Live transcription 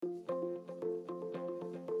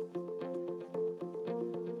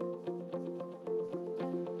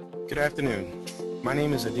Good afternoon. My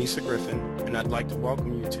name is Adisa Griffin, and I'd like to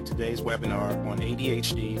welcome you to today's webinar on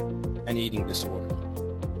ADHD and eating disorders.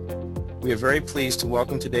 We are very pleased to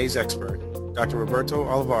welcome today's expert, Dr. Roberto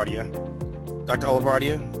Olivardia. Dr.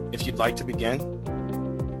 Olivardia, if you'd like to begin.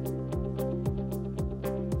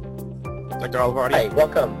 Dr. Olivardia. Hi,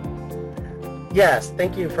 welcome. Yes,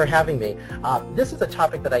 thank you for having me. This is a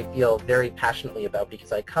topic that I feel very passionately about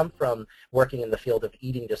because I come from working in the field of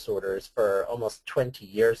eating disorders for almost 20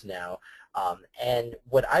 years now. And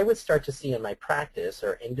what I would start to see in my practice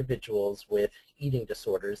are individuals with eating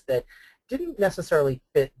disorders that didn't necessarily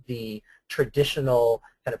fit the traditional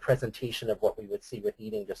kind of presentation of what we would see with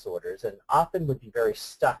eating disorders, and often would be very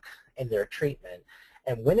stuck in their treatment.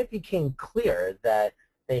 And when it became clear that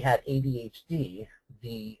they had ADHD,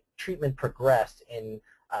 the treatment progressed in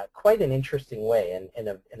quite an interesting way and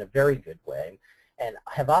in a very good way. And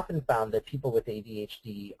I have often found that people with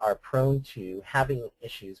ADHD are prone to having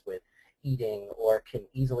issues with eating or can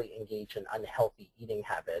easily engage in unhealthy eating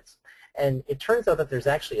habits. And it turns out that there's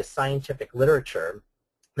actually a scientific literature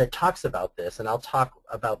that talks about this, and I'll talk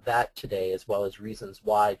about that today, as well as reasons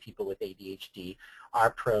why people with ADHD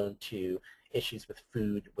are prone to issues with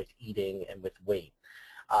food, with eating, and with weight.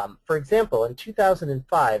 For example, in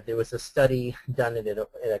 2005, there was a study done in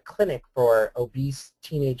a clinic for obese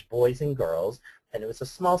teenage boys and girls, and it was a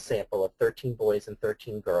small sample of 13 boys and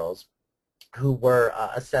 13 girls who were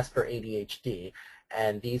assessed for ADHD.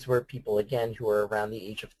 And these were people, again, who were around the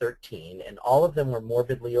age of 13, and all of them were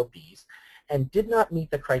morbidly obese and did not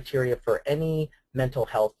meet the criteria for any mental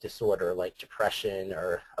health disorder like depression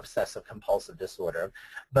or obsessive compulsive disorder,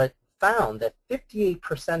 but found that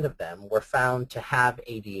 58% of them were found to have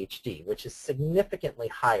ADHD, which is significantly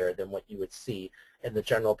higher than what you would see in the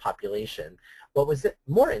general population. What was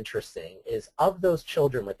more interesting is of those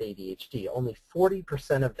children with ADHD, only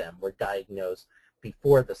 40% of them were diagnosed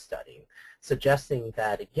before the study, suggesting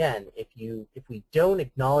that, again, if we don't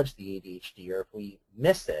acknowledge the ADHD or if we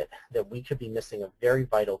miss it, that we could be missing a very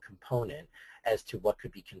vital component as to what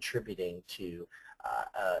could be contributing to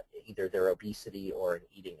either their obesity or an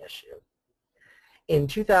eating issue. In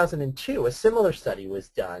 2002, a similar study was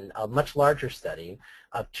done, a much larger study,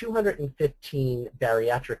 of 215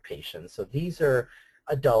 bariatric patients. So these are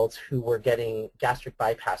adults who were getting gastric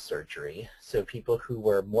bypass surgery, so people who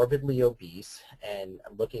were morbidly obese and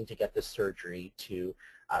looking to get this surgery to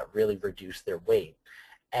really reduce their weight.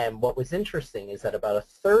 And what was interesting is that about a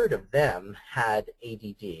third of them had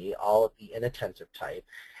ADD, all of the inattentive type,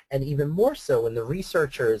 and even more so when the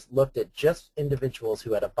researchers looked at just individuals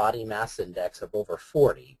who had a body mass index of over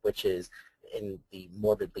 40, which is in the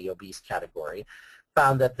morbidly obese category,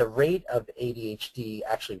 found that the rate of ADHD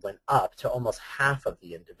actually went up to almost half of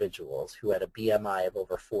the individuals who had a BMI of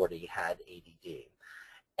over 40 had ADD.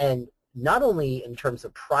 And not only in terms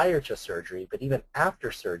of prior to surgery, but even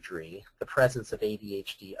after surgery, the presence of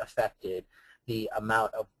ADHD affected the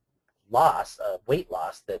amount of loss, weight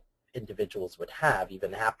loss that individuals would have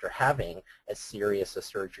even after having as serious a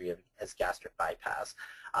surgery as gastric bypass.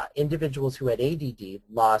 Individuals who had ADD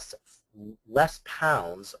lost less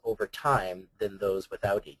pounds over time than those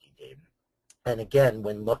without ADD. And again,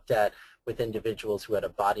 when looked at with individuals who had a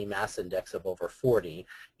body mass index of over 40,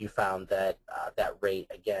 you found that that rate,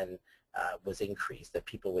 again, was increased, that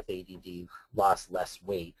people with ADD lost less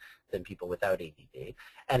weight than people without ADD.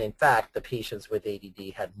 And in fact, the patients with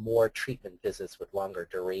ADD had more treatment visits with longer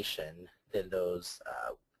duration than those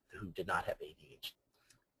who did not have ADHD.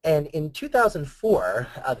 And in 2004,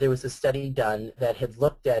 there was a study done that had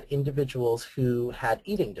looked at individuals who had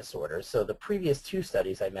eating disorders. So the previous two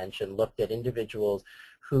studies I mentioned looked at individuals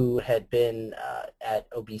who had been at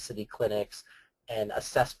obesity clinics and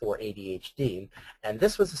assessed for ADHD. And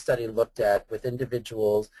this was a study looked at with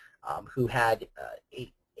individuals who had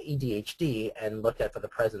ADHD and looked at for the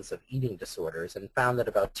presence of eating disorders, and found that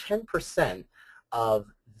about 10% of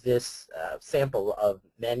this sample of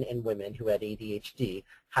men and women who had ADHD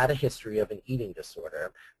had a history of an eating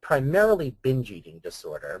disorder, primarily binge eating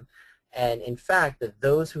disorder. And in fact, that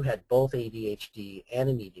those who had both ADHD and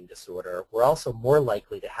an eating disorder were also more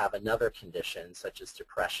likely to have another condition such as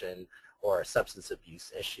depression or a substance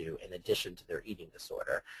abuse issue in addition to their eating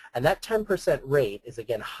disorder. And that 10% rate is,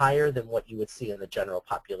 again, higher than what you would see in the general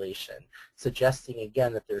population, suggesting,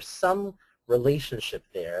 again, that there's some relationship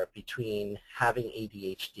there between having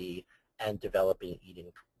ADHD and developing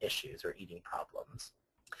eating issues or eating problems.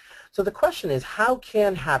 So the question is, how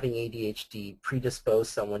can having ADHD predispose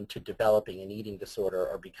someone to developing an eating disorder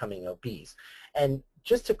or becoming obese? And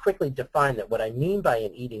just to quickly define that, what I mean by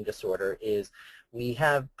an eating disorder is we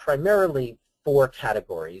have primarily four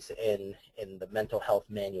categories in the mental health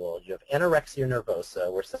manual. You have anorexia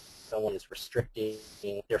nervosa, where someone is restricting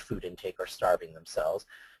their food intake or starving themselves.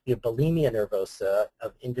 You have bulimia nervosa,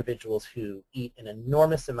 of individuals who eat an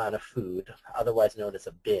enormous amount of food, otherwise known as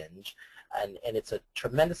a binge, and it's a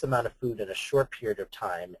tremendous amount of food in a short period of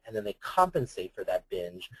time, and then they compensate for that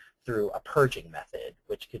binge through a purging method,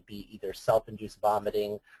 which could be either self-induced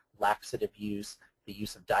vomiting, laxative use, the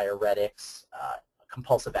use of diuretics,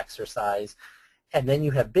 compulsive exercise. And then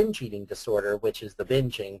you have binge eating disorder, which is the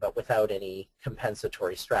binging, but without any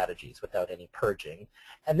compensatory strategies, without any purging.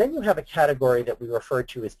 And then you have a category that we refer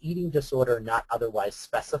to as eating disorder not otherwise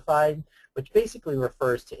specified, which basically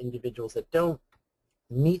refers to individuals that don't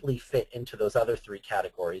neatly fit into those other three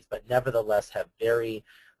categories, but nevertheless have very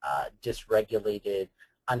dysregulated,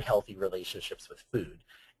 unhealthy relationships with food.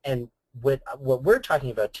 And what we're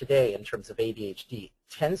talking about today in terms of ADHD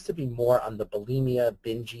tends to be more on the bulimia,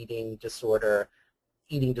 binge eating disorder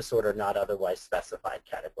not otherwise specified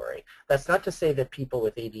category. That's not to say that people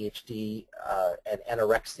with ADHD and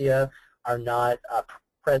anorexia are not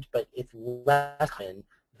present, but it's less common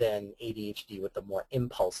than ADHD with the more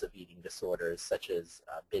impulsive eating disorders such as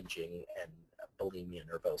binging and bulimia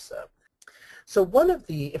nervosa. So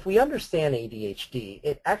if we understand ADHD,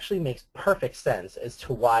 it actually makes perfect sense as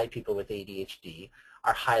to why people with ADHD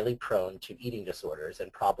are highly prone to eating disorders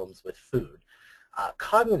and problems with food.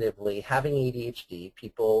 Cognitively, having ADHD,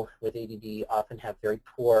 people with ADD often have very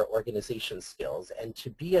poor organization skills, and to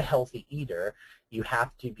be a healthy eater, you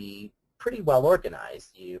have to be pretty well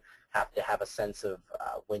organized. You have to have a sense of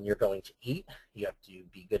when you're going to eat. You have to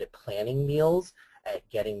be good at planning meals, at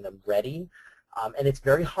getting them ready. And it's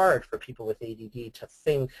very hard for people with ADD to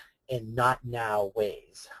think in not now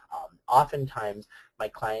ways. Oftentimes, my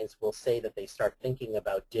clients will say that they start thinking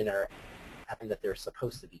about dinner and that they're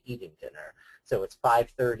supposed to be eating dinner. So it's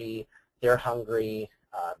 5:30, they're hungry.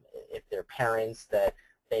 If they're parents that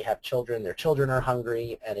they have children, their children are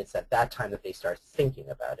hungry, and it's at that time that they start thinking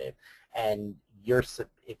about it. And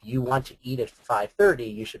if you want to eat at 5:30,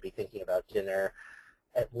 you should be thinking about dinner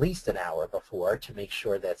at least an hour before to make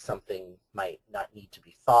sure that something might not need to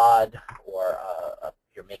be thawed, or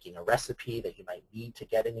you're making a recipe that you might need to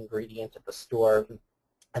get an ingredient at the store.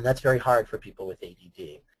 And that's very hard for people with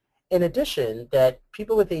ADD. In addition, that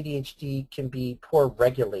people with ADHD can be poor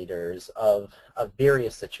regulators of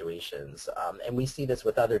various situations, and we see this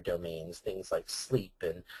with other domains, things like sleep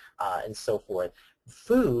and so forth.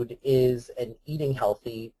 Food and eating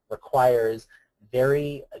healthy requires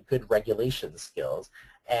very good regulation skills,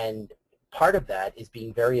 and part of that is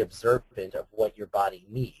being very observant of what your body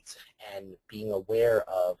needs and being aware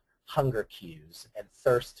of hunger cues and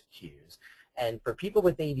thirst cues. And for people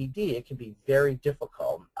with ADD, it can be very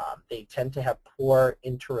difficult. They tend to have poor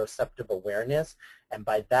interoceptive awareness, and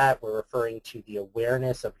by that we're referring to the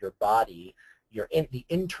awareness of your body, the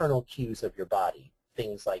internal cues of your body,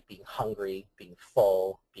 things like being hungry, being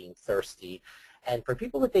full, being thirsty. And for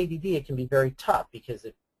people with ADD, it can be very tough, because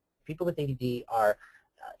if people with ADD are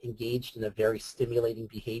engaged in a very stimulating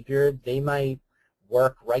behavior, they might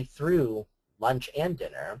work right through lunch and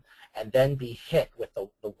dinner and then be hit with the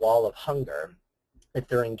wall of hunger if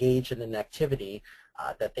they're engaged in an activity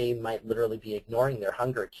that they might literally be ignoring their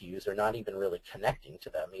hunger cues or not even really connecting to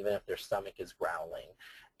them, even if their stomach is growling.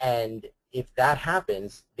 And if that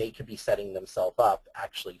happens, they could be setting themselves up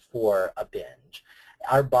actually for a binge.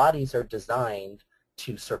 Our bodies are designed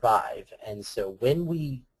to survive, and so when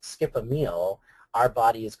we skip a meal, our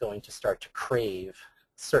body is going to start to crave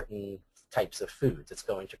certain types of foods. It's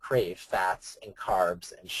going to crave fats and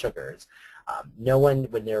carbs and sugars. No one,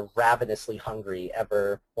 when they're ravenously hungry,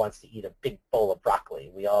 ever wants to eat a big bowl of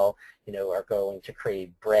broccoli. We all, are going to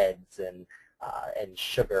crave breads and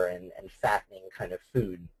sugar and fattening kind of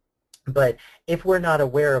food. But if we're not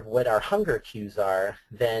aware of what our hunger cues are,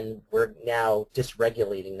 then we're now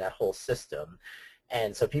dysregulating that whole system.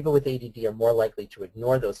 And so people with ADD are more likely to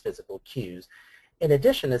ignore those physical cues. In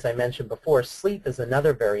addition, as I mentioned before, sleep is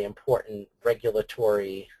another very important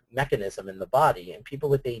regulatory mechanism in the body, and people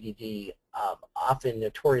with ADD often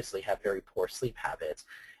notoriously have very poor sleep habits.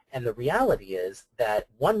 And the reality is that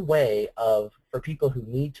one way for people who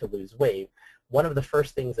need to lose weight, one of the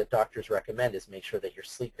first things that doctors recommend is make sure that you're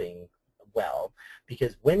sleeping well,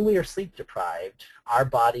 because when we are sleep deprived, our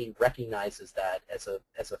body recognizes that as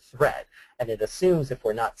a threat, and it assumes if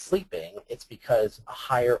we're not sleeping, it's because a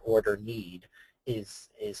higher order need is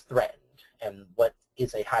threatened. And what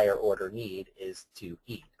is a higher order need is to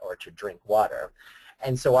eat or to drink water.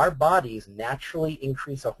 And so our bodies naturally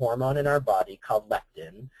increase a hormone in our body called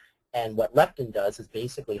leptin, and what leptin does is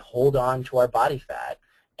basically hold on to our body fat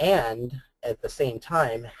and at the same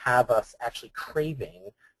time have us actually craving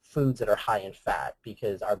foods that are high in fat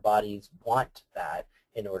because our bodies want that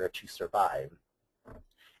in order to survive.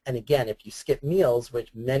 And again, if you skip meals, which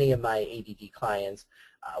many of my ADD clients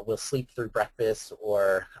will sleep through breakfast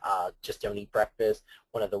or just don't eat breakfast,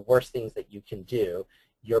 one of the worst things that you can do,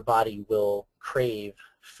 your body will crave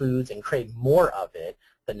foods and crave more of it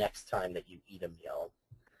the next time that you eat a meal.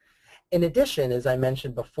 In addition, as I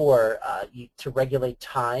mentioned before, to regulate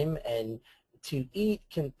time and to eat,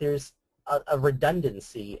 there's a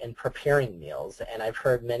redundancy in preparing meals. And I've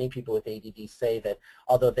heard many people with ADD say that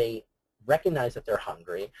although they recognize that they're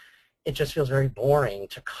hungry, it just feels very boring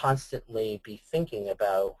to constantly be thinking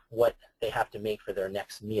about what they have to make for their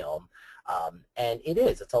next meal. And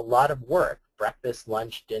it's a lot of work, breakfast,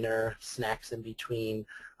 lunch, dinner, snacks in between,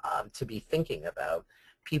 to be thinking about.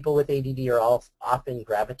 People with ADD are often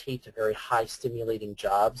gravitate to very high stimulating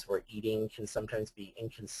jobs where eating can sometimes be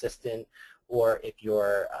inconsistent, or if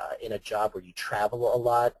you're in a job where you travel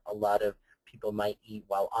a lot of people might eat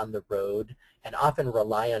while on the road and often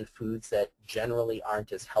rely on foods that generally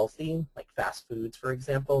aren't as healthy, like fast foods, for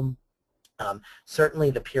example.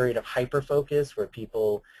 Certainly the period of hyperfocus where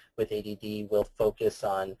people with ADD will focus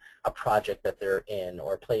on a project that they're in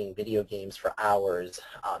or playing video games for hours.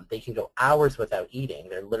 They can go hours without eating.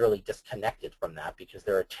 They're literally disconnected from that because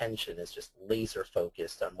their attention is just laser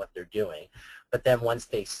focused on what they're doing. But then once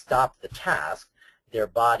they stop the task, their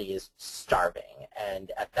body is starving.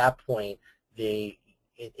 And at that point,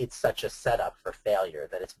 it's such a setup for failure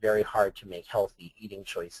that it's very hard to make healthy eating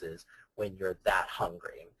choices when you're that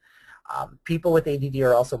hungry. People with ADD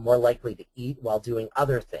are also more likely to eat while doing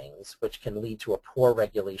other things, which can lead to a poor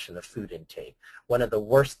regulation of food intake. One of the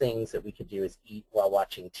worst things that we could do is eat while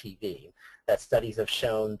watching TV. That studies have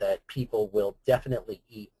shown that people will definitely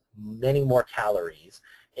eat many more calories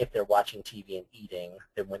if they're watching TV and eating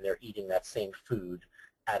than when they're eating that same food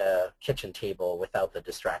at a kitchen table without the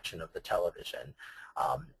distraction of the television.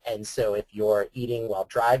 And so if you're eating while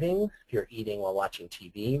driving, if you're eating while watching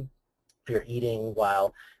TV, if you're eating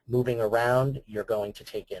while moving around, you're going to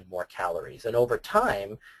take in more calories. And over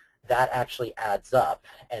time, that actually adds up.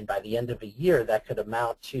 And by the end of a year, that could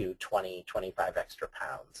amount to 20, 25 extra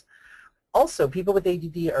pounds. Also, people with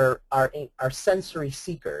ADD are sensory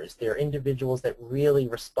seekers. They're individuals that really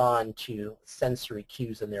respond to sensory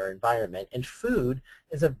cues in their environment. And food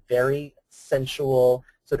is a very sensual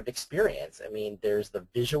sort of experience. I mean, there's the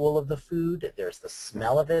visual of the food, there's the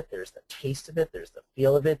smell of it, there's the taste of it, there's the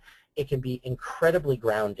feel of it. It can be incredibly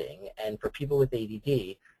grounding, and for people with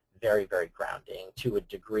ADD, very, very grounding to a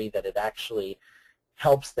degree that it actually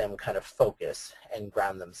helps them kind of focus and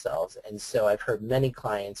ground themselves. And so I've heard many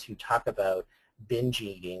clients who talk about binge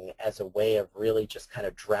eating as a way of really just kind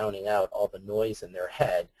of drowning out all the noise in their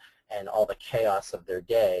head and all the chaos of their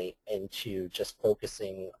day into just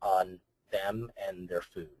focusing on them and their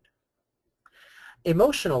food.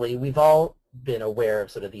 Emotionally, we've all been aware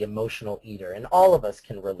of sort of the emotional eater, and all of us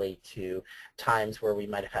can relate to times where we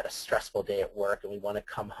might have had a stressful day at work and we want to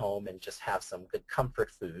come home and just have some good comfort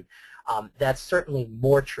food. That's certainly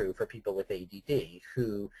more true for people with ADD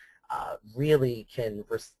who really can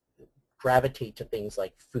gravitate to things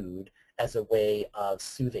like food as a way of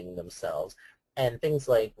soothing themselves, and things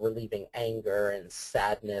like relieving anger and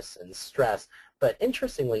sadness and stress. But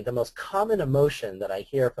interestingly, the most common emotion that I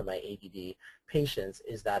hear from my ADD patients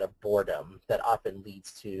is that of boredom, that often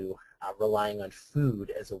leads to relying on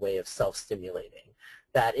food as a way of self-stimulating.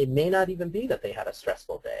 That it may not even be that they had a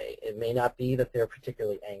stressful day. It may not be that they're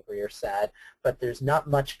particularly angry or sad, but there's not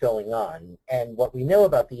much going on. And what we know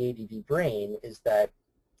about the ADD brain is that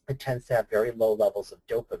it tends to have very low levels of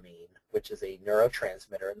dopamine, which is a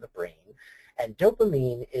neurotransmitter in the brain. And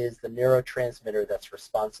dopamine is the neurotransmitter that's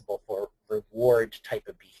responsible for reward type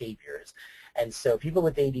of behaviors. And so people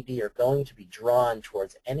with ADD are going to be drawn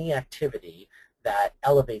towards any activity that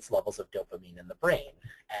elevates levels of dopamine in the brain.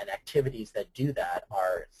 And activities that do that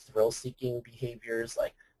are thrill-seeking behaviors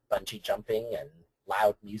like bungee jumping and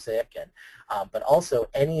loud music, and but also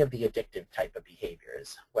any of the addictive type of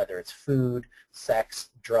behaviors, whether it's food, sex,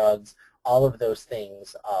 drugs, all of those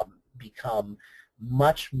things become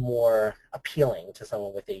much more appealing to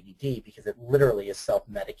someone with ADD because it literally is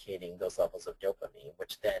self-medicating those levels of dopamine,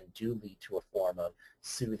 which then do lead to a form of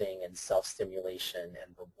soothing and self-stimulation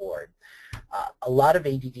and reward. A lot of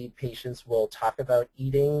ADD patients will talk about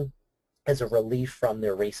eating as a relief from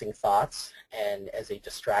their racing thoughts and as a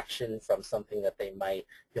distraction from something that they might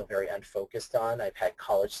feel very unfocused on. I've had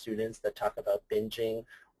college students that talk about binging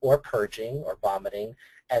or purging or vomiting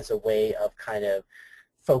as a way of kind of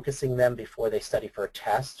focusing them before they study for a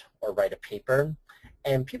test or write a paper.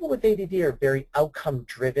 And people with ADD are very outcome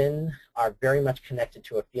driven, are very much connected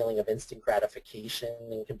to a feeling of instant gratification,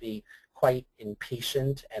 and can be quite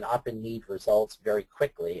impatient and often need results very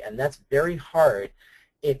quickly. And that's very hard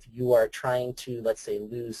if you are trying to, let's say,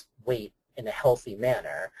 lose weight in a healthy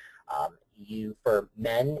manner. For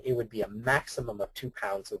men, it would be a maximum of 2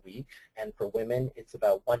 pounds a week, and for women, it's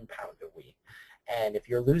about 1 pound a week. And if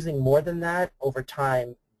you're losing more than that, over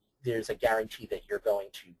time, there's a guarantee that you're going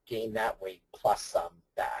to gain that weight plus some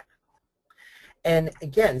back. And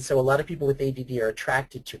again, so a lot of people with ADD are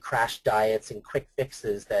attracted to crash diets and quick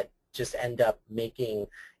fixes that just end up making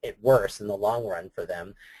it worse in the long run for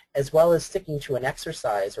them, as well as sticking to an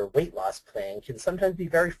exercise or weight loss plan can sometimes be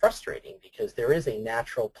very frustrating because there is a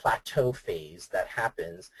natural plateau phase that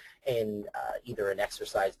happens in either an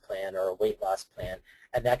exercise plan or a weight loss plan,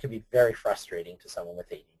 and that can be very frustrating to someone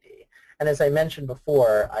with ADD. And as I mentioned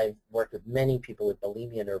before, I've worked with many people with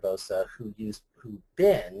bulimia nervosa who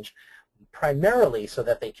binge primarily so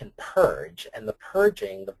that they can purge, and the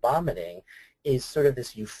purging, the vomiting, is sort of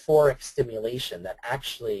this euphoric stimulation that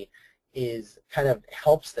actually kind of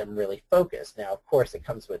helps them really focus. Now, of course, it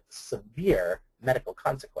comes with severe medical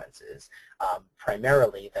consequences,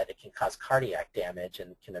 primarily that it can cause cardiac damage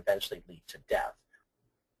and can eventually lead to death.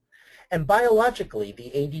 And biologically,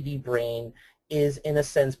 the ADD brain is, in a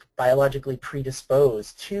sense, biologically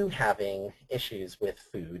predisposed to having issues with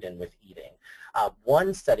food and with eating.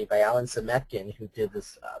 One study by Alan Sametkin, who did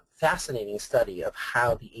this fascinating study of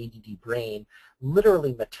how the ADD brain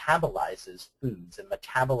literally metabolizes foods and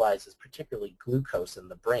metabolizes particularly glucose in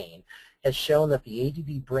the brain, has shown that the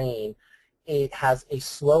ADD brain, it has a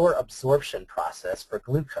slower absorption process for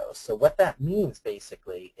glucose. So what that means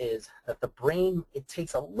basically is that the brain, it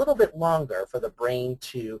takes a little bit longer for the brain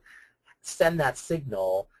to send that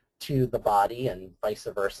signal to the body and vice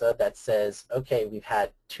versa that says, okay, we've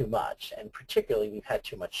had too much, and particularly we've had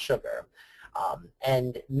too much sugar.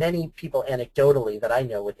 And many people anecdotally that I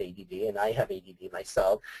know with ADD, and I have ADD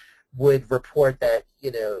myself, would report that,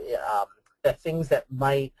 that things that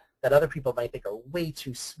other people might think are way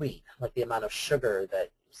too sweet, like the amount of sugar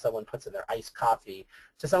that someone puts in their iced coffee,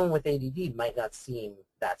 to someone with ADD might not seem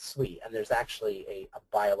that sweet, and there's actually a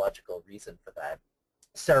biological reason for that.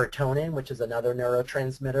 Serotonin, which is another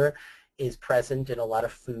neurotransmitter, is present in a lot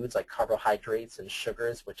of foods like carbohydrates and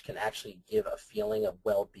sugars, which can actually give a feeling of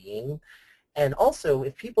well-being. And also,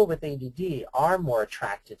 if people with ADD are more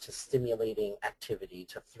attracted to stimulating activity,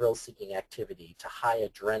 to thrill-seeking activity, to high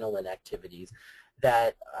adrenaline activities,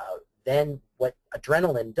 that then what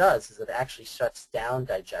adrenaline does is it actually shuts down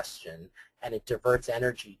digestion and it diverts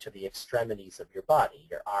energy to the extremities of your body,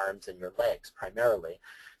 your arms and your legs primarily.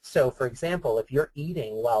 So, for example, if you're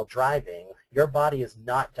eating while driving, your body is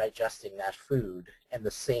not digesting that food in the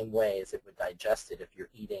same way as it would digest it if you're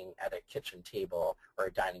eating at a kitchen table or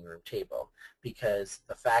a dining room table, because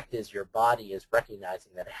the fact is your body is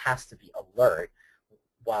recognizing that it has to be alert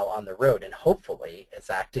while on the road, and hopefully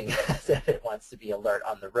it's acting as if it wants to be alert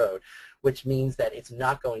on the road, which means that it's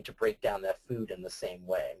not going to break down that food in the same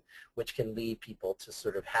way, which can lead people to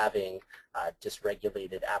sort of having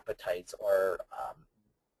dysregulated appetites or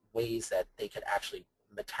ways that they could actually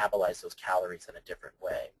metabolize those calories in a different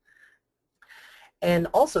way. And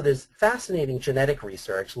also there's fascinating genetic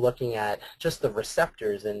research looking at just the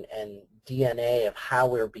receptors and DNA of how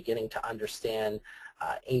we're beginning to understand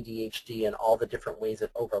ADHD and all the different ways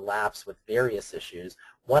it overlaps with various issues,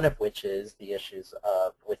 one of which is the issues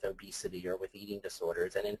with obesity or with eating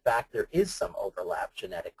disorders. And in fact, there is some overlap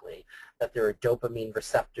genetically, that there are dopamine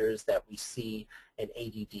receptors that we see in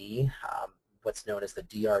ADD, what's known as the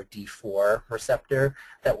DRD4 receptor,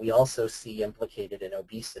 that we also see implicated in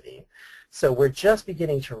obesity. So we're just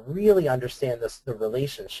beginning to really understand the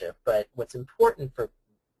relationship, but what's important for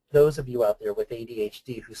those of you out there with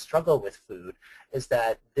ADHD who struggle with food is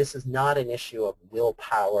that this is not an issue of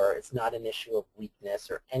willpower, it's not an issue of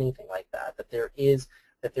weakness or anything like that, that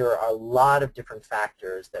there are a lot of different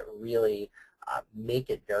factors that really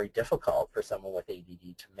make it very difficult for someone with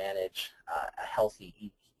ADD to manage a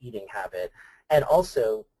healthy eating habit, and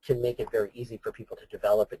also can make it very easy for people to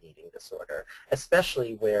develop an eating disorder,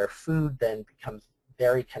 especially where food then becomes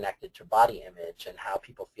very connected to body image and how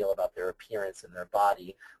people feel about their appearance and their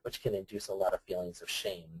body, which can induce a lot of feelings of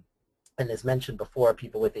shame. And as mentioned before,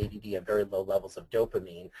 people with ADD have very low levels of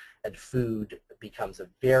dopamine, and food becomes a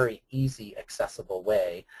very easy, accessible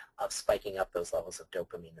way of spiking up those levels of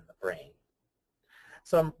dopamine in the brain.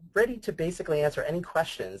 So I'm ready to basically answer any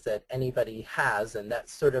questions that anybody has, and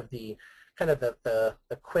that's sort of the kind of the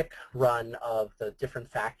quick run of the different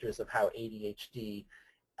factors of how ADHD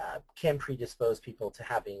can predispose people to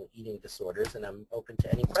having eating disorders, and I'm open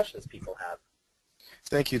to any questions people have.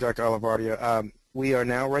 Thank you, Dr. Olivardia. We are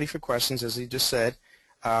now ready for questions, as you just said.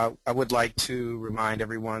 I would like to remind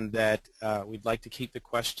everyone that we'd like to keep the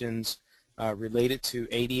questions related to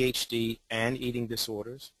ADHD and eating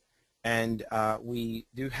disorders. And we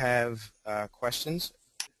do have questions.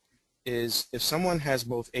 If someone has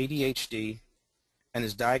both ADHD and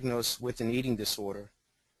is diagnosed with an eating disorder,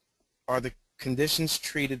 are the conditions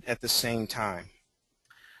treated at the same time?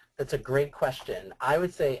 That's a great question. I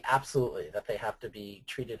would say absolutely that they have to be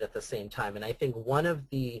treated at the same time. And I think one of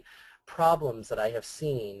the problems that I have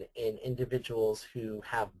seen in individuals who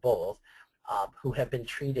have both, who have been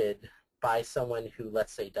treated by someone who,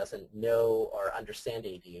 let's say, doesn't know or understand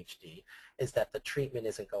ADHD, is that the treatment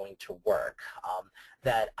isn't going to work.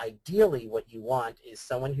 That ideally what you want is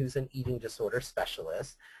someone who's an eating disorder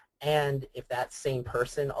specialist, and if that same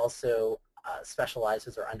person also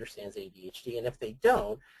specializes or understands ADHD, and if they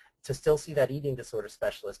don't, to still see that eating disorder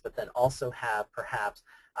specialist, but then also have perhaps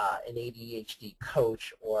an ADHD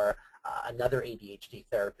coach or another ADHD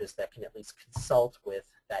therapist that can at least consult with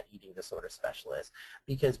that eating disorder specialist.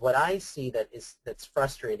 Because what I see that's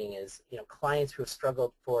frustrating is, clients who have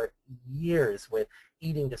struggled for years with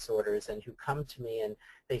eating disorders and who come to me and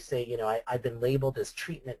they say, I've been labeled as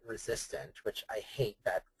treatment resistant, which I hate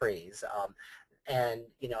that phrase. And,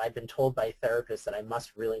 I've been told by therapists that I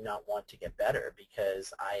must really not want to get better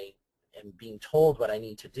because I am being told what I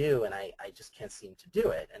need to do and I just can't seem to do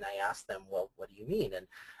it. And I ask them, well, what do you mean? And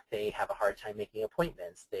they have a hard time making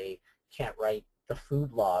appointments. They can't write the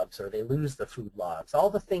food logs, or they lose the food logs. All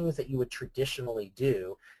the things that you would traditionally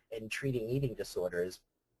do in treating eating disorders,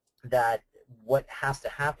 that what has to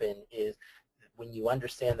happen is when you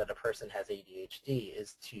understand that a person has ADHD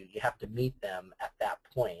you have to meet them at that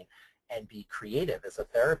point and be creative as a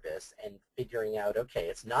therapist and figuring out, okay,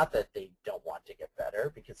 it's not that they don't want to get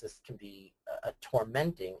better, because this can be a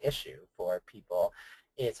tormenting issue for people.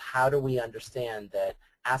 It's how do we understand that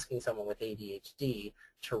asking someone with ADHD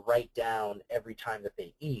to write down every time that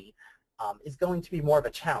they eat is going to be more of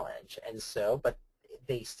a challenge. And so, but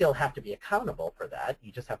they still have to be accountable for that.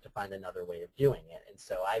 You just have to find another way of doing it. And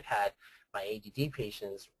so I've had my ADD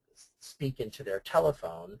patients speak into their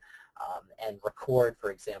telephone and record, for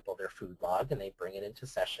example, their food log, and they bring it into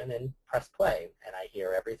session and press play, and I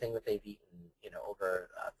hear everything that they've eaten, over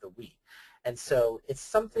the week. And so it's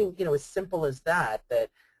something, as simple as that,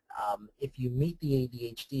 if you meet the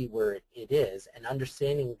ADHD where it is, and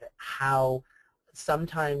understanding how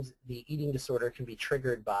sometimes the eating disorder can be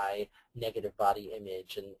triggered by negative body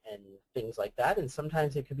image and things like that, and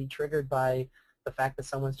sometimes it can be triggered by the fact that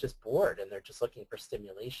someone's just bored and they're just looking for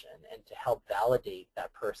stimulation, and to help validate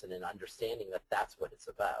that person and understanding that that's what it's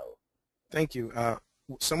about. Thank you.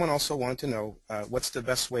 Someone also wanted to know what's the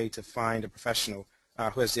best way to find a professional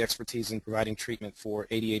who has the expertise in providing treatment for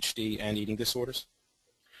ADHD and eating disorders?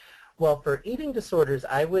 Well, for eating disorders,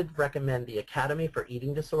 I would recommend the Academy for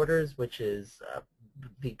Eating Disorders, which is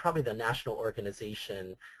probably the national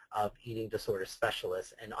organization of eating disorder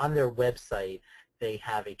specialists. And on their website, they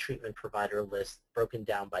have a treatment provider list broken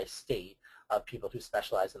down by state of people who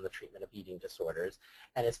specialize in the treatment of eating disorders.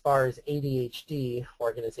 And as far as ADHD,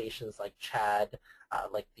 organizations like CHADD,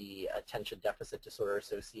 like the Attention Deficit Disorder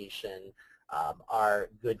Association, are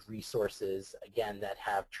good resources, again, that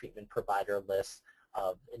have treatment provider lists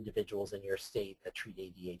of individuals in your state that treat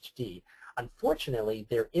ADHD. Unfortunately,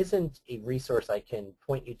 there isn't a resource I can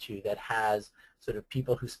point you to that has sort of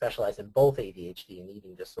people who specialize in both ADHD and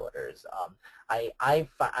eating disorders.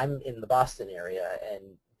 I'm in the Boston area,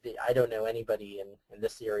 and I don't know anybody in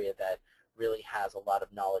this area that really has a lot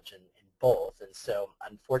of knowledge in both. And so,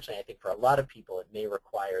 unfortunately, I think for a lot of people, it may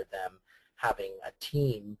require them having a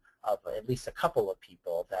team of at least a couple of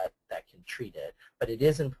people that can treat it. But it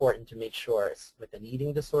is important to make sure with an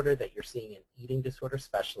eating disorder that you're seeing an eating disorder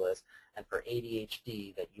specialist, and for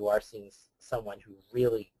ADHD that you are seeing someone who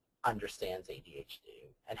really understands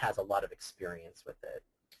ADHD and has a lot of experience with it.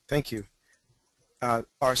 Thank you.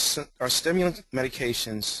 Are stimulant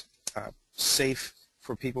medications safe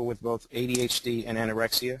for people with both ADHD and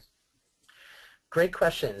anorexia? Great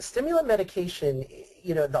question. Stimulant medication,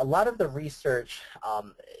 a lot of the research,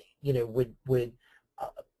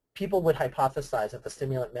 people would hypothesize that the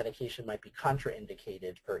stimulant medication might be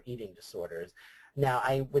contraindicated for eating disorders. Now,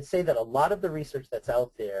 I would say that a lot of the research that's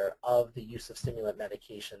out there of the use of stimulant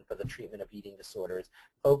medication for the treatment of eating disorders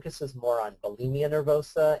focuses more on bulimia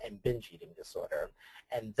nervosa and binge eating disorder.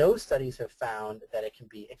 And those studies have found that it can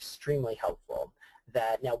be extremely helpful.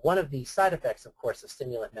 that now one of the side effects, of course, of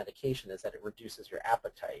stimulant medication is that it reduces your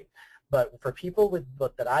appetite. But for people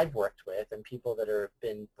that I've worked with and people that have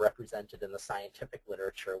been represented in the scientific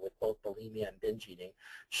literature with both bulimia and binge eating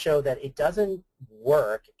show that it doesn't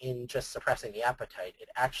work in just suppressing the appetite. It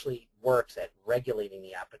actually works at regulating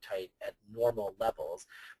the appetite at normal levels.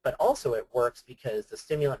 But also it works because the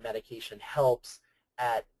stimulant medication helps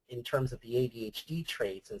in terms of the ADHD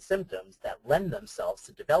traits and symptoms that lend themselves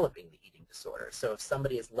to developing the eating disorder. So if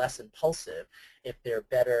somebody is less impulsive, if they're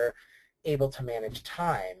better able to manage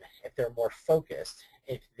time, if they're more focused,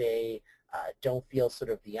 if they don't feel sort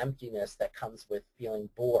of the emptiness that comes with feeling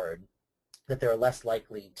bored, that they're less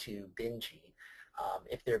likely to binge eat.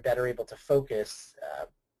 If they're better able to focus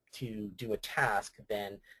to do a task,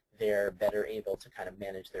 then they're better able to kind of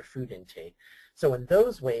manage their food intake. So in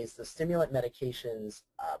those ways, the stimulant medications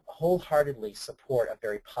wholeheartedly support a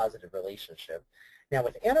very positive relationship. Now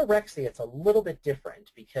with anorexia, it's a little bit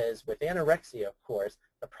different because with anorexia, of course,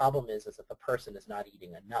 the problem is that the person is not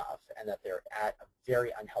eating enough and that they're at a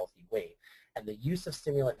very unhealthy weight. And the use of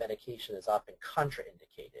stimulant medication is often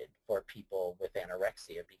contraindicated for people with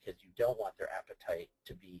anorexia because you don't want their appetite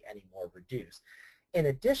to be any more reduced. In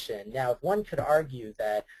addition, now if one could argue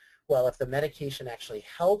that, well, if the medication actually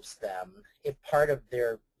helps them, if part of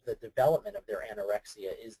the development of their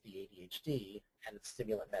anorexia is the ADHD and the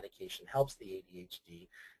stimulant medication helps the ADHD,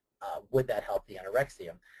 would that help the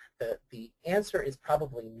anorexia? The answer is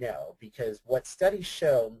probably no, because what studies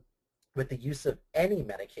show with the use of any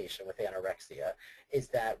medication with anorexia is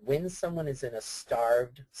that when someone is in a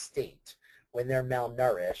starved state, when they're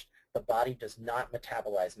malnourished, the body does not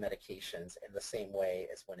metabolize medications in the same way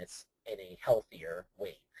as when it's in a healthier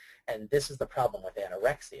weight. And this is the problem with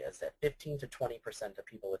anorexia, is that 15 to 20% of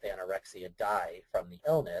people with anorexia die from the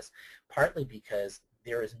illness, partly because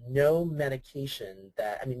there is no medication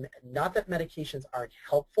that, I mean, not that medications aren't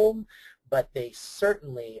helpful, but they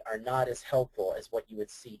certainly are not as helpful as what you would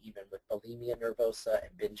see even with bulimia nervosa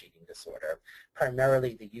and binge eating disorder.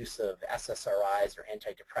 Primarily the use of SSRIs or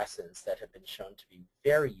antidepressants that have been shown to be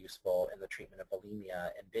very useful in the treatment of bulimia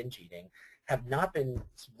and binge eating have not been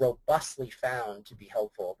robustly found to be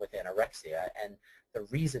helpful with anorexia. And the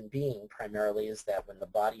reason being primarily is that when the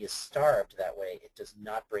body is starved that way, it does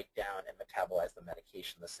not break down and metabolize the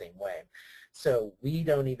medication the same way. So we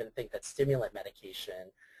don't even think that stimulant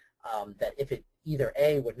medication, that if it either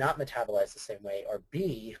A, would not metabolize the same way, or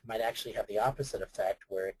B, might actually have the opposite effect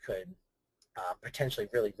where it could potentially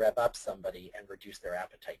really rev up somebody and reduce their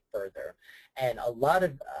appetite further. And a lot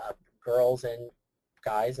of girls and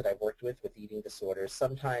guys that I've worked with eating disorders,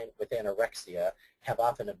 sometimes with anorexia, have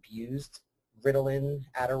often abused Ritalin,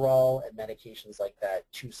 Adderall, and medications like that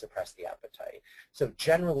to suppress the appetite. So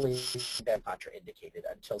generally, they're contraindicated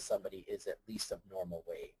until somebody is at least of normal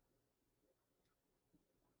weight.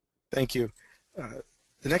 Thank you.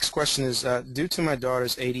 The next question is, due to my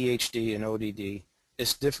daughter's ADHD and ODD,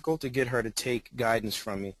 it's difficult to get her to take guidance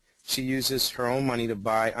from me. She uses her own money to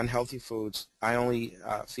buy unhealthy foods. I only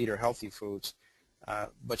feed her healthy foods,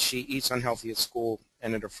 but she eats unhealthy at school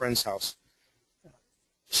and at her friend's house.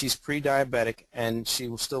 She's pre-diabetic, and she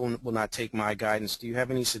still will not take my guidance. Do you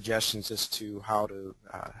have any suggestions as to how to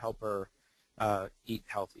help her eat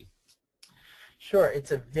healthy? Sure,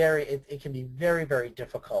 it can be very, very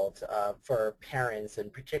difficult for parents,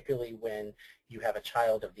 and particularly when you have a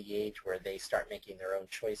child of the age where they start making their own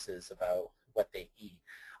choices about what they eat.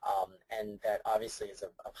 And that obviously is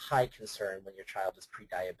of high concern when your child is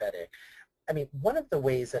pre-diabetic. I mean, one of the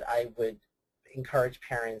ways that I would encourage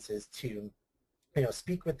parents is to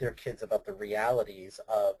speak with their kids about the realities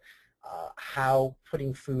of how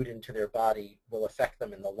putting food into their body will affect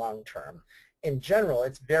them in the long term. In general,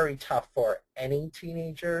 it's very tough for any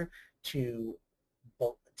teenager to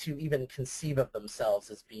even conceive of themselves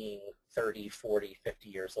as being 30, 40, 50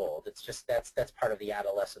 years old. It's just that's part of the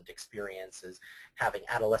adolescent experience, is having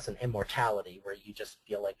adolescent immortality where you just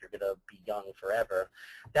feel like you're going to be young forever.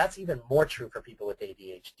 That's even more true for people with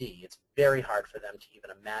ADHD. It's very hard for them to even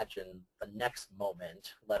imagine the next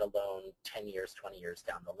moment, let alone 10 years, 20 years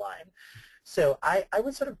down the line. So I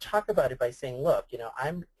would sort of talk about it by saying, look,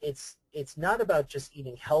 it's not about just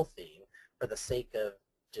eating healthy for the sake of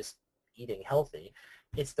just eating healthy.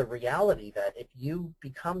 It's the reality that if you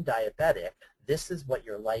become diabetic, this is what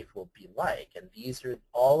your life will be like, and these are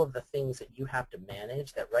all of the things that you have to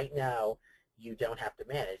manage that right now you don't have to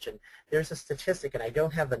manage. And there's a statistic, and I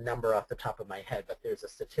don't have the number off the top of my head, but there's a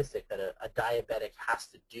statistic that a diabetic has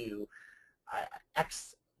to do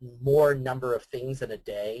X more number of things in a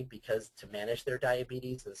day to manage their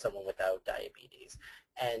diabetes than someone without diabetes.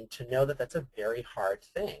 And to know that that's a very hard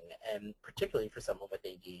thing, and particularly for someone with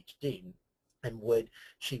ADHD. and would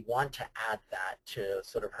she want to add that to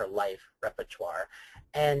sort of her life repertoire?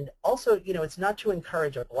 And also, it's not to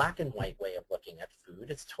encourage a black and white way of looking at food.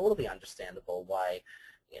 It's totally understandable why,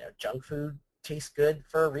 junk food tastes good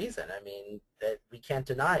for a reason. I mean, that we can't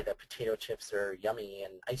deny that potato chips are yummy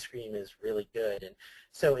and ice cream is really good. And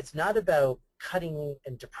so it's not about cutting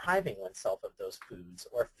and depriving oneself of those foods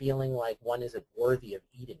or feeling like one isn't worthy of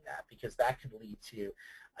eating that, because that could lead to,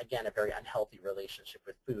 again, a very unhealthy relationship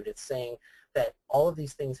with food. It's saying that all of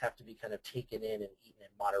these things have to be kind of taken in and eaten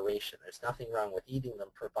in moderation. There's nothing wrong with eating them,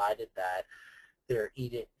 provided that they're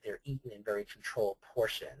eaten in very controlled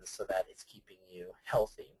portions so that it's keeping you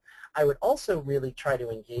healthy. I would also really try to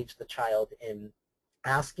engage the child in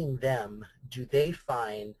asking them, do they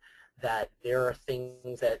find that there are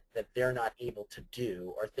things that they're not able to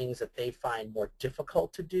do, or things that they find more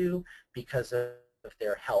difficult to do because of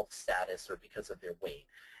their health status or because of their weight,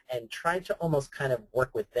 and try to almost kind of work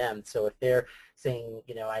with them. So if they're saying,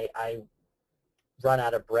 I run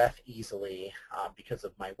out of breath easily because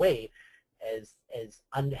of my weight,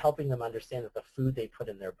 helping them understand that the food they put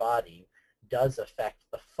in their body does affect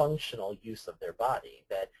the functional use of their body,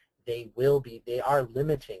 that they are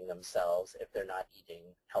limiting themselves if they're not eating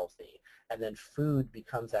healthy. And then food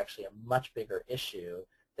becomes actually a much bigger issue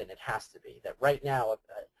than it has to be. That right now,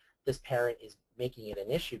 this parent is making it an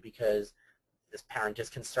issue because this parent is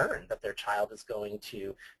concerned that their child is going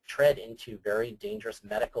to tread into very dangerous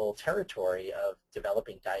medical territory of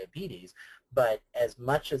developing diabetes. But as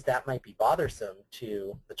much as that might be bothersome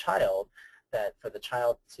to the child, that for the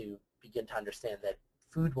child to begin to understand that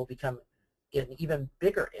food will become an even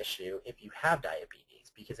bigger issue if you have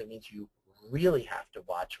diabetes, because it means you really have to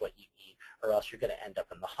watch what you eat, or else you're going to end up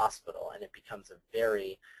in the hospital, and it becomes a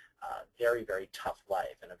very, very tough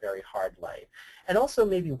life and a very hard life. And also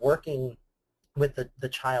maybe working with the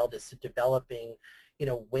child is to developing,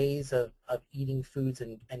 ways of eating foods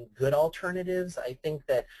and good alternatives. I think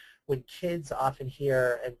that when kids often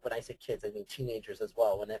hear, and when I say kids, I mean teenagers as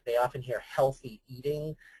well, when they often hear healthy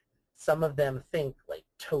eating, some of them think like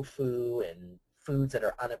tofu and foods that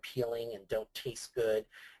are unappealing and don't taste good,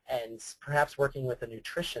 and perhaps working with a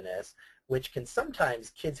nutritionist, which can sometimes,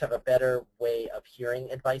 kids have a better way of hearing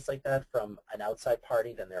advice like that from an outside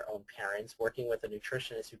party than their own parents. Working with a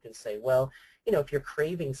nutritionist who can say, well, if you're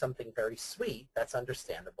craving something very sweet, that's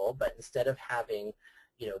understandable, but instead of having,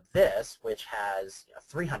 this, which has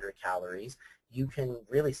 300 calories, you can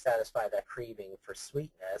really satisfy that craving for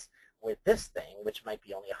sweetness with this thing, which might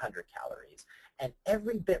be only 100 calories. And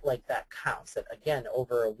every bit like that counts. That, again,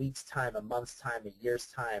 over a week's time, a month's time, a year's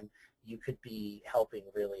time, you could be helping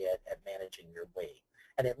really at managing your weight.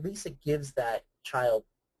 And at least it gives that child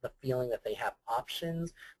the feeling that they have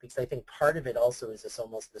options, because I think part of it also is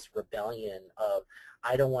this rebellion of,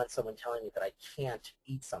 I don't want someone telling me that I can't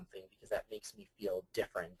eat something because that makes me feel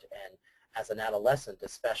different. And as an adolescent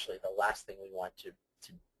especially, the last thing we want to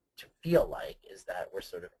feel like is that we're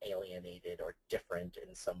sort of alienated or different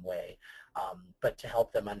in some way. But to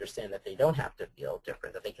help them understand that they don't have to feel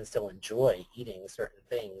different, that they can still enjoy eating certain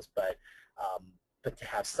things, but to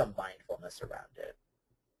have some mindfulness around it.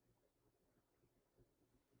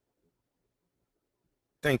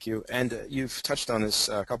 Thank you. And you've touched on this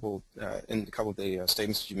in a couple of the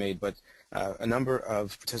statements you made, but a number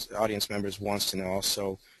of audience members wants to know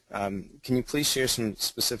also, can you please share some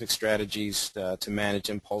specific strategies to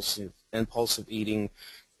manage impulsive eating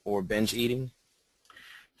or binge eating?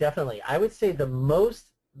 Definitely. I would say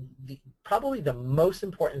probably the most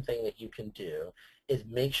important thing that you can do is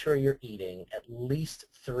make sure you're eating at least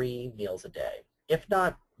 3 meals a day, if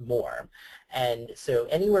not more. And so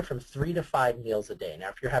anywhere from 3 to 5 meals a day. Now,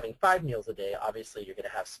 if you're having 5 meals a day, obviously you're going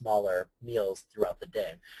to have smaller meals throughout the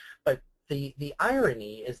day. But the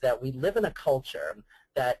irony is that we live in a culture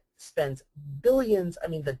that spends billions. I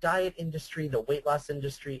mean, the diet industry, the weight loss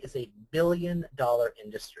industry is a billion-dollar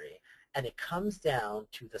industry. And it comes down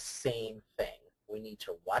to the same thing. We need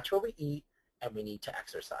to watch what we eat, and we need to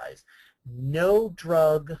exercise. No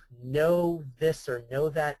drug, no this or no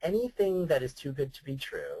that. Anything that is too good to be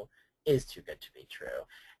true is too good to be true.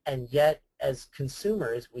 And yet, as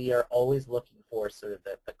consumers, we are always looking for sort of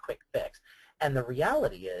the quick fix. And the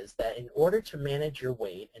reality is that in order to manage your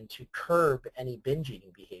weight and to curb any binge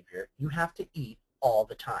eating behavior, you have to eat all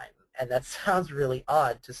the time. And that sounds really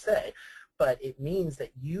odd to say, but it means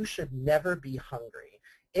that you should never be hungry.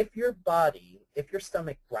 If your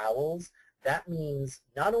stomach growls, that means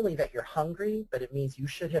not only that you're hungry, but it means you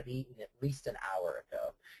should have eaten at least an hour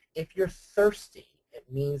ago. If you're thirsty, it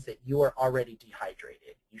means that you are already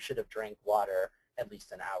dehydrated. You should have drank water at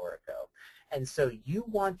least an hour ago. And so you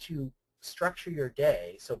want to structure your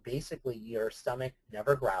day so basically your stomach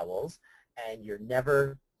never growls, and you're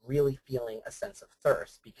never really feeling a sense of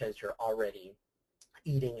thirst because you're already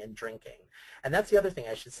eating and drinking. And that's the other thing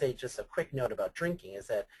I should say, just a quick note about drinking, is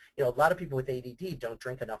that a lot of people with ADD don't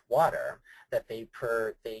drink enough water, that they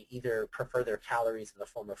either prefer their calories in the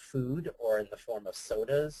form of food or in the form of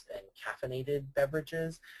sodas and caffeinated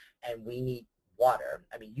beverages, and we need water.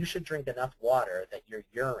 I mean, you should drink enough water that your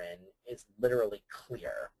urine is literally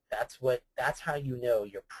clear. That's how you know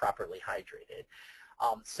you're properly hydrated.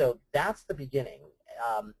 So that's the beginning.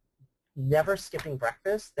 Never skipping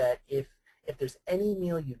breakfast. That if there's any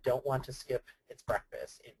meal you don't want to skip, it's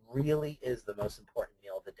breakfast. It really is the most important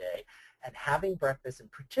meal of the day. And having breakfast,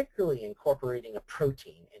 and particularly incorporating a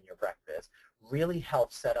protein in your breakfast, really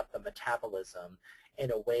helps set up the metabolism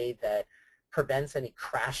in a way that prevents any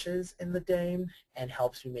crashes in the day and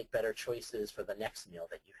helps you make better choices for the next meal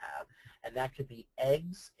that you have. And that could be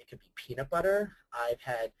eggs. It could be peanut butter. I've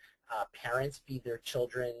had parents feed their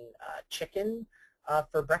children chicken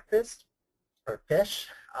for breakfast, or fish.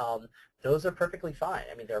 Those are perfectly fine.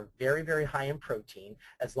 I mean, they're very, very high in protein,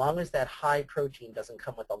 as long as that high protein doesn't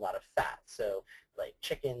come with a lot of fat. So like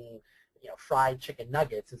chicken, fried chicken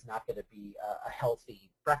nuggets is not going to be a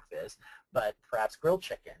healthy breakfast, but perhaps grilled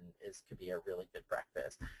chicken could be a really good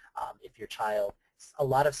breakfast. If your child, a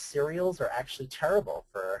lot of cereals are actually terrible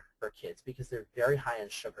for kids because they're very high in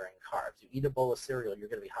sugar and carbs. You eat a bowl of cereal, you're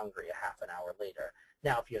going to be hungry a half an hour later.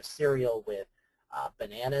 Now, if you have cereal with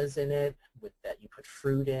bananas in it, that you put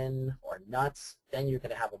fruit in, or nuts, then you're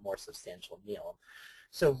going to have a more substantial meal.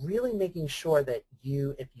 So really making sure that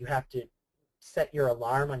if you have to set your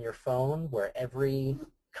alarm on your phone where every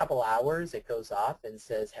couple hours it goes off and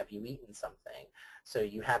says, have you eaten something? So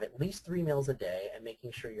you have at least 3 meals a day, and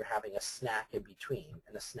making sure you're having a snack in between.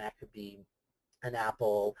 And a snack could be an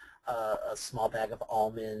apple, a small bag of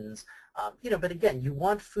almonds, but again, you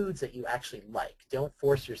want foods that you actually like. Don't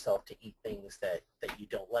force yourself to eat things that you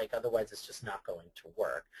don't like, otherwise it's just not going to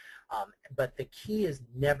work. But the key is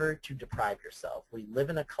never to deprive yourself. We live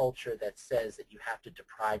in a culture that says that you have to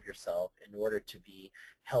deprive yourself in order to be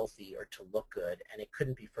healthy or to look good, and it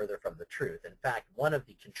couldn't be further from the truth. In fact, one of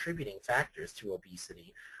the contributing factors to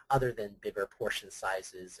obesity, other than bigger portion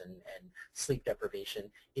sizes and sleep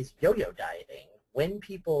deprivation, is yo-yo dieting. When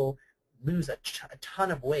people lose a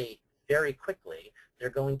ton of weight very quickly, they're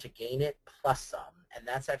going to gain it plus some, and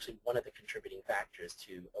that's actually one of the contributing factors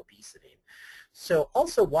to obesity. So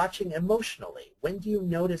also watching emotionally. When do you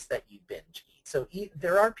notice that you binge eat? So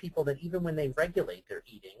there are people that even when they regulate their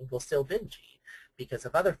eating will still binge eat because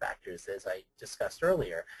of other factors, as I discussed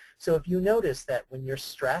earlier. So if you notice that when you're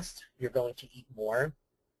stressed, you're going to eat more,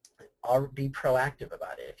 be proactive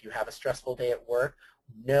about it. If you have a stressful day at work,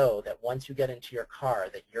 know that once you get into your car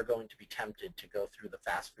that you're going to be tempted to go through the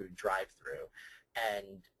fast food drive-through,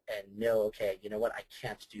 and know, okay, you know what, I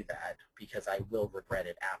can't do that because I will regret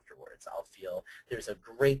it afterwards. I'll feel there's a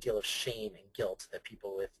great deal of shame and guilt that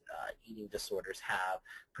people with eating disorders have,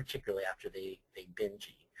 particularly after they binge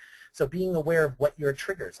eat. So being aware of what your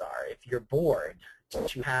triggers are. If you're bored,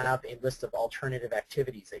 to have a list of alternative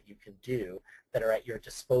activities that you can do that are at your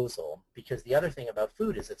disposal, because the other thing about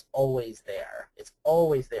food is it's always there. It's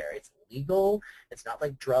always there. It's legal. It's not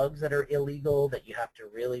like drugs that are illegal that you have to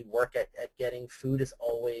really work at getting. Food is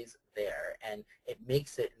always there, and it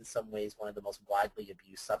makes it in some ways one of the most widely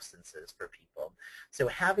abused substances for people. So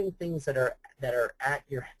having things that are at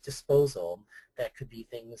your disposal, that could be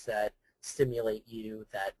things that stimulate you,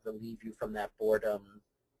 that relieve you from that boredom,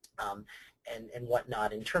 and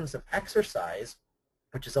whatnot. In terms of exercise,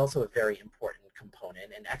 which is also a very important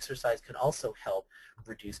component, and exercise can also help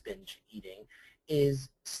reduce binge eating, is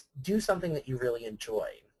do something that you really enjoy.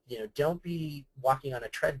 Don't be walking on a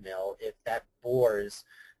treadmill if that bores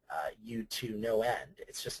you to no end.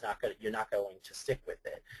 It's just not going. You're not going to stick with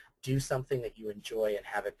it. Do something that you enjoy and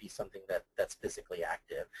have it be something that's physically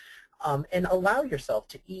active, and allow yourself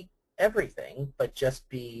to eat everything, but just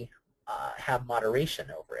have moderation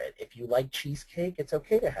over it. If you like cheesecake, it's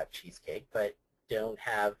okay to have cheesecake, but don't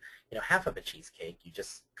have half of a cheesecake. You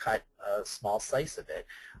just cut a small slice of it.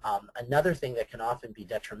 Another thing that can often be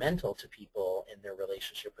detrimental to people in their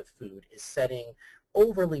relationship with food is setting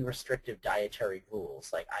overly restrictive dietary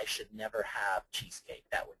rules, like I should never have cheesecake.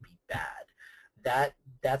 That would be bad.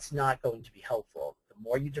 That's not going to be helpful. The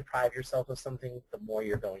more you deprive yourself of something, the more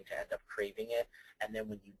you're going to end up craving it, and then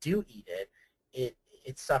when you do eat it,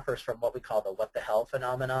 it suffers from what we call the what the hell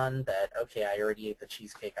phenomenon, that, okay, I already ate the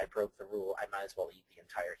cheesecake, I broke the rule, I might as well eat the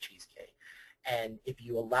entire cheesecake. And if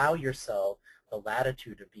you allow yourself the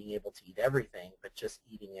latitude of being able to eat everything, but just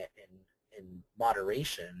eating it in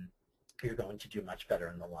moderation, you're going to do much better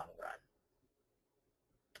in the long run.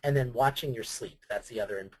 And then watching your sleep, that's the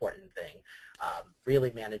other important thing.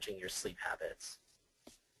 Really managing your sleep habits.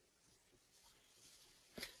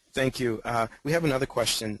 Thank you. We have another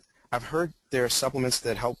question. I've heard there are supplements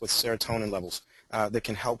that help with serotonin levels that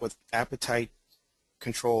can help with appetite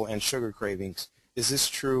control and sugar cravings. Is this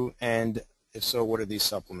true? And if so, what are these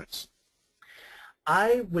supplements?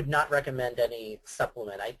 I would not recommend any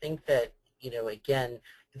supplement. I think that, again,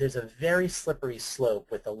 there's a very slippery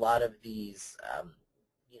slope with a lot of these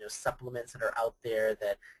supplements that are out there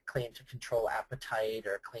that claim to control appetite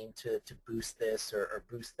or claim to boost this or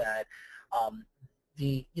boost that.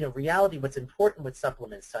 The reality, what's important with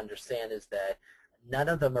supplements to understand is that none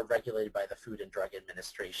of them are regulated by the Food and Drug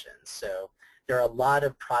Administration. So there are a lot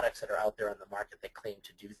of products that are out there on the market that claim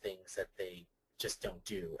to do things that they just don't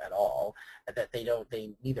do at all, that they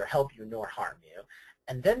neither help you nor harm you.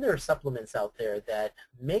 And then there are supplements out there that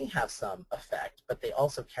may have some effect, but they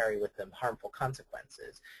also carry with them harmful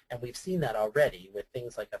consequences. And we've seen that already with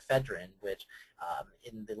things like ephedrine, which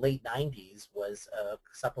in the late 90s was a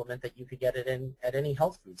supplement that you could get it in at any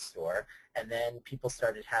health food store. And then people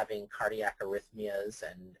started having cardiac arrhythmias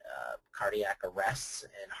and cardiac arrests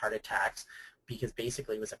and heart attacks because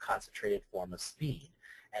basically it was a concentrated form of speed.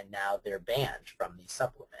 And now they're banned from these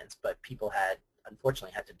supplements, but people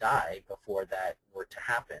unfortunately had to die before that were to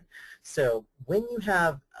happen. So when you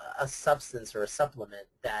have a substance or a supplement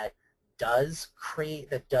that does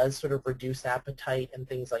sort of reduce appetite and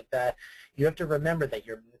things like that, you have to remember that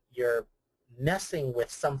you're messing with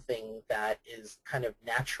something that is kind of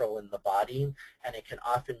natural in the body, and it can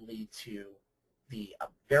often lead to the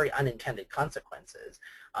very unintended consequences.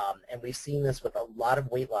 And we've seen this with a lot of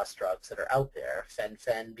weight loss drugs that are out there,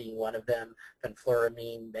 fen-phen being one of them.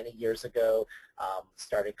 Fenfluramine many years ago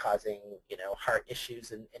started causing heart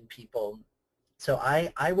issues in people. So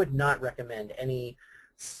I would not recommend any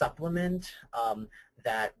supplement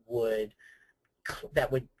that would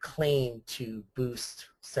claim to boost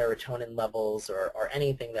serotonin levels or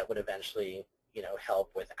anything that would eventually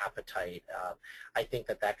help with appetite. I think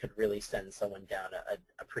that could really send someone down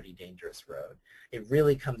a pretty dangerous road. It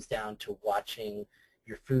really comes down to watching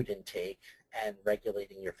your food intake and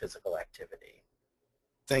regulating your physical activity.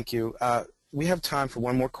 Thank you. We have time for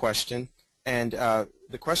one more question, and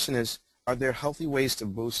the question is, are there healthy ways to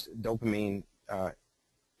boost dopamine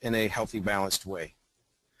in a healthy, balanced way?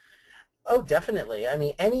 Oh, definitely. I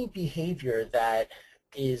mean, any behavior that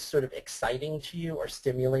is sort of exciting to you or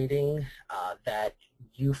stimulating that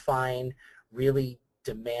you find really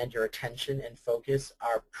demand your attention and focus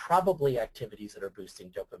are probably activities that are boosting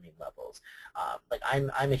dopamine levels. Like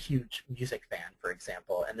I'm a huge music fan, for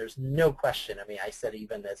example, and there's no question. I mean, I said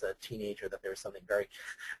even as a teenager that there was something very,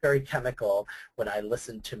 very chemical when I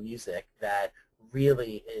listened to music that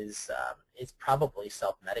really is probably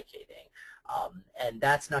self-medicating. And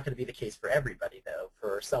that's not going to be the case for everybody, though.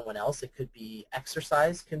 For someone else, it could be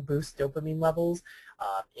exercise can boost dopamine levels.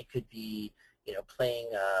 It could be playing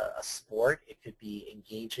a sport. It could be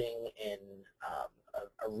engaging in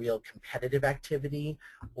a real competitive activity,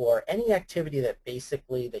 or any activity that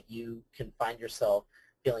basically that you can find yourself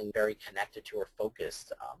feeling very connected to or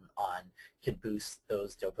focused on can boost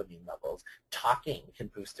those dopamine levels. Talking can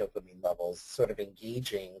boost dopamine levels. Sort of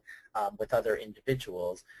engaging with other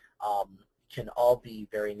individuals can all be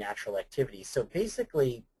very natural activities. So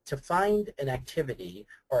basically, to find an activity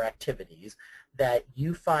or activities that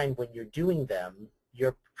you find when you're doing them,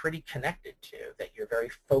 you're pretty connected to, that you're very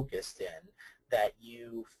focused in, that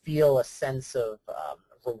you feel a sense of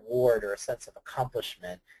reward or a sense of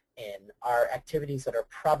accomplishment in, are activities that are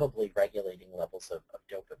probably regulating levels of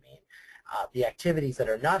dopamine. The activities that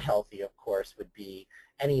are not healthy, of course, would be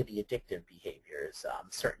any of the addictive behaviors.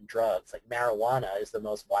 Certain drugs, like marijuana, is the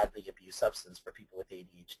most widely abused substance for people with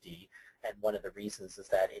ADHD, and one of the reasons is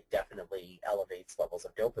that it definitely elevates levels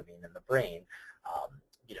of dopamine in the brain.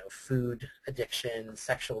 Food addiction,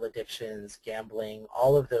 sexual addictions, gambling,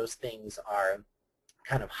 all of those things are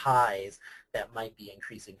kind of highs that might be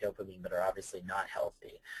increasing dopamine but are obviously not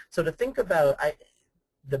healthy. So to think about,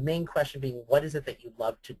 the main question being, what is it that you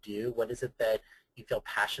love to do? What is it that you feel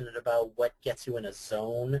passionate about? What gets you in a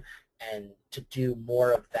zone? And to do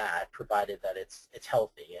more of that, provided that it's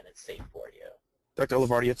healthy and it's safe for you. Dr.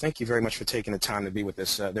 Olavardia, thank you very much for taking the time to be with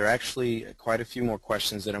us. There are actually quite a few more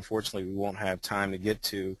questions that unfortunately we won't have time to get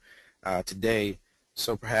to today.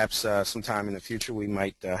 So perhaps sometime in the future we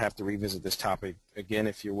might have to revisit this topic again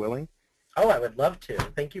if you're willing. Oh, I would love to.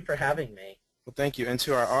 Thank you for having me. Well, thank you. And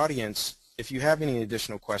to our audience, if you have any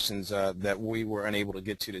additional questions that we were unable to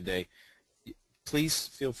get to today, please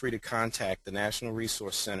feel free to contact the National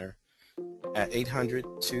Resource Center at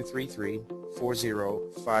 800-233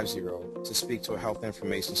 888-888-4050 to speak to a health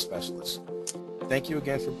information specialist. Thank you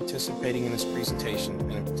again for participating in this presentation,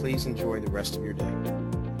 and please enjoy the rest of your day.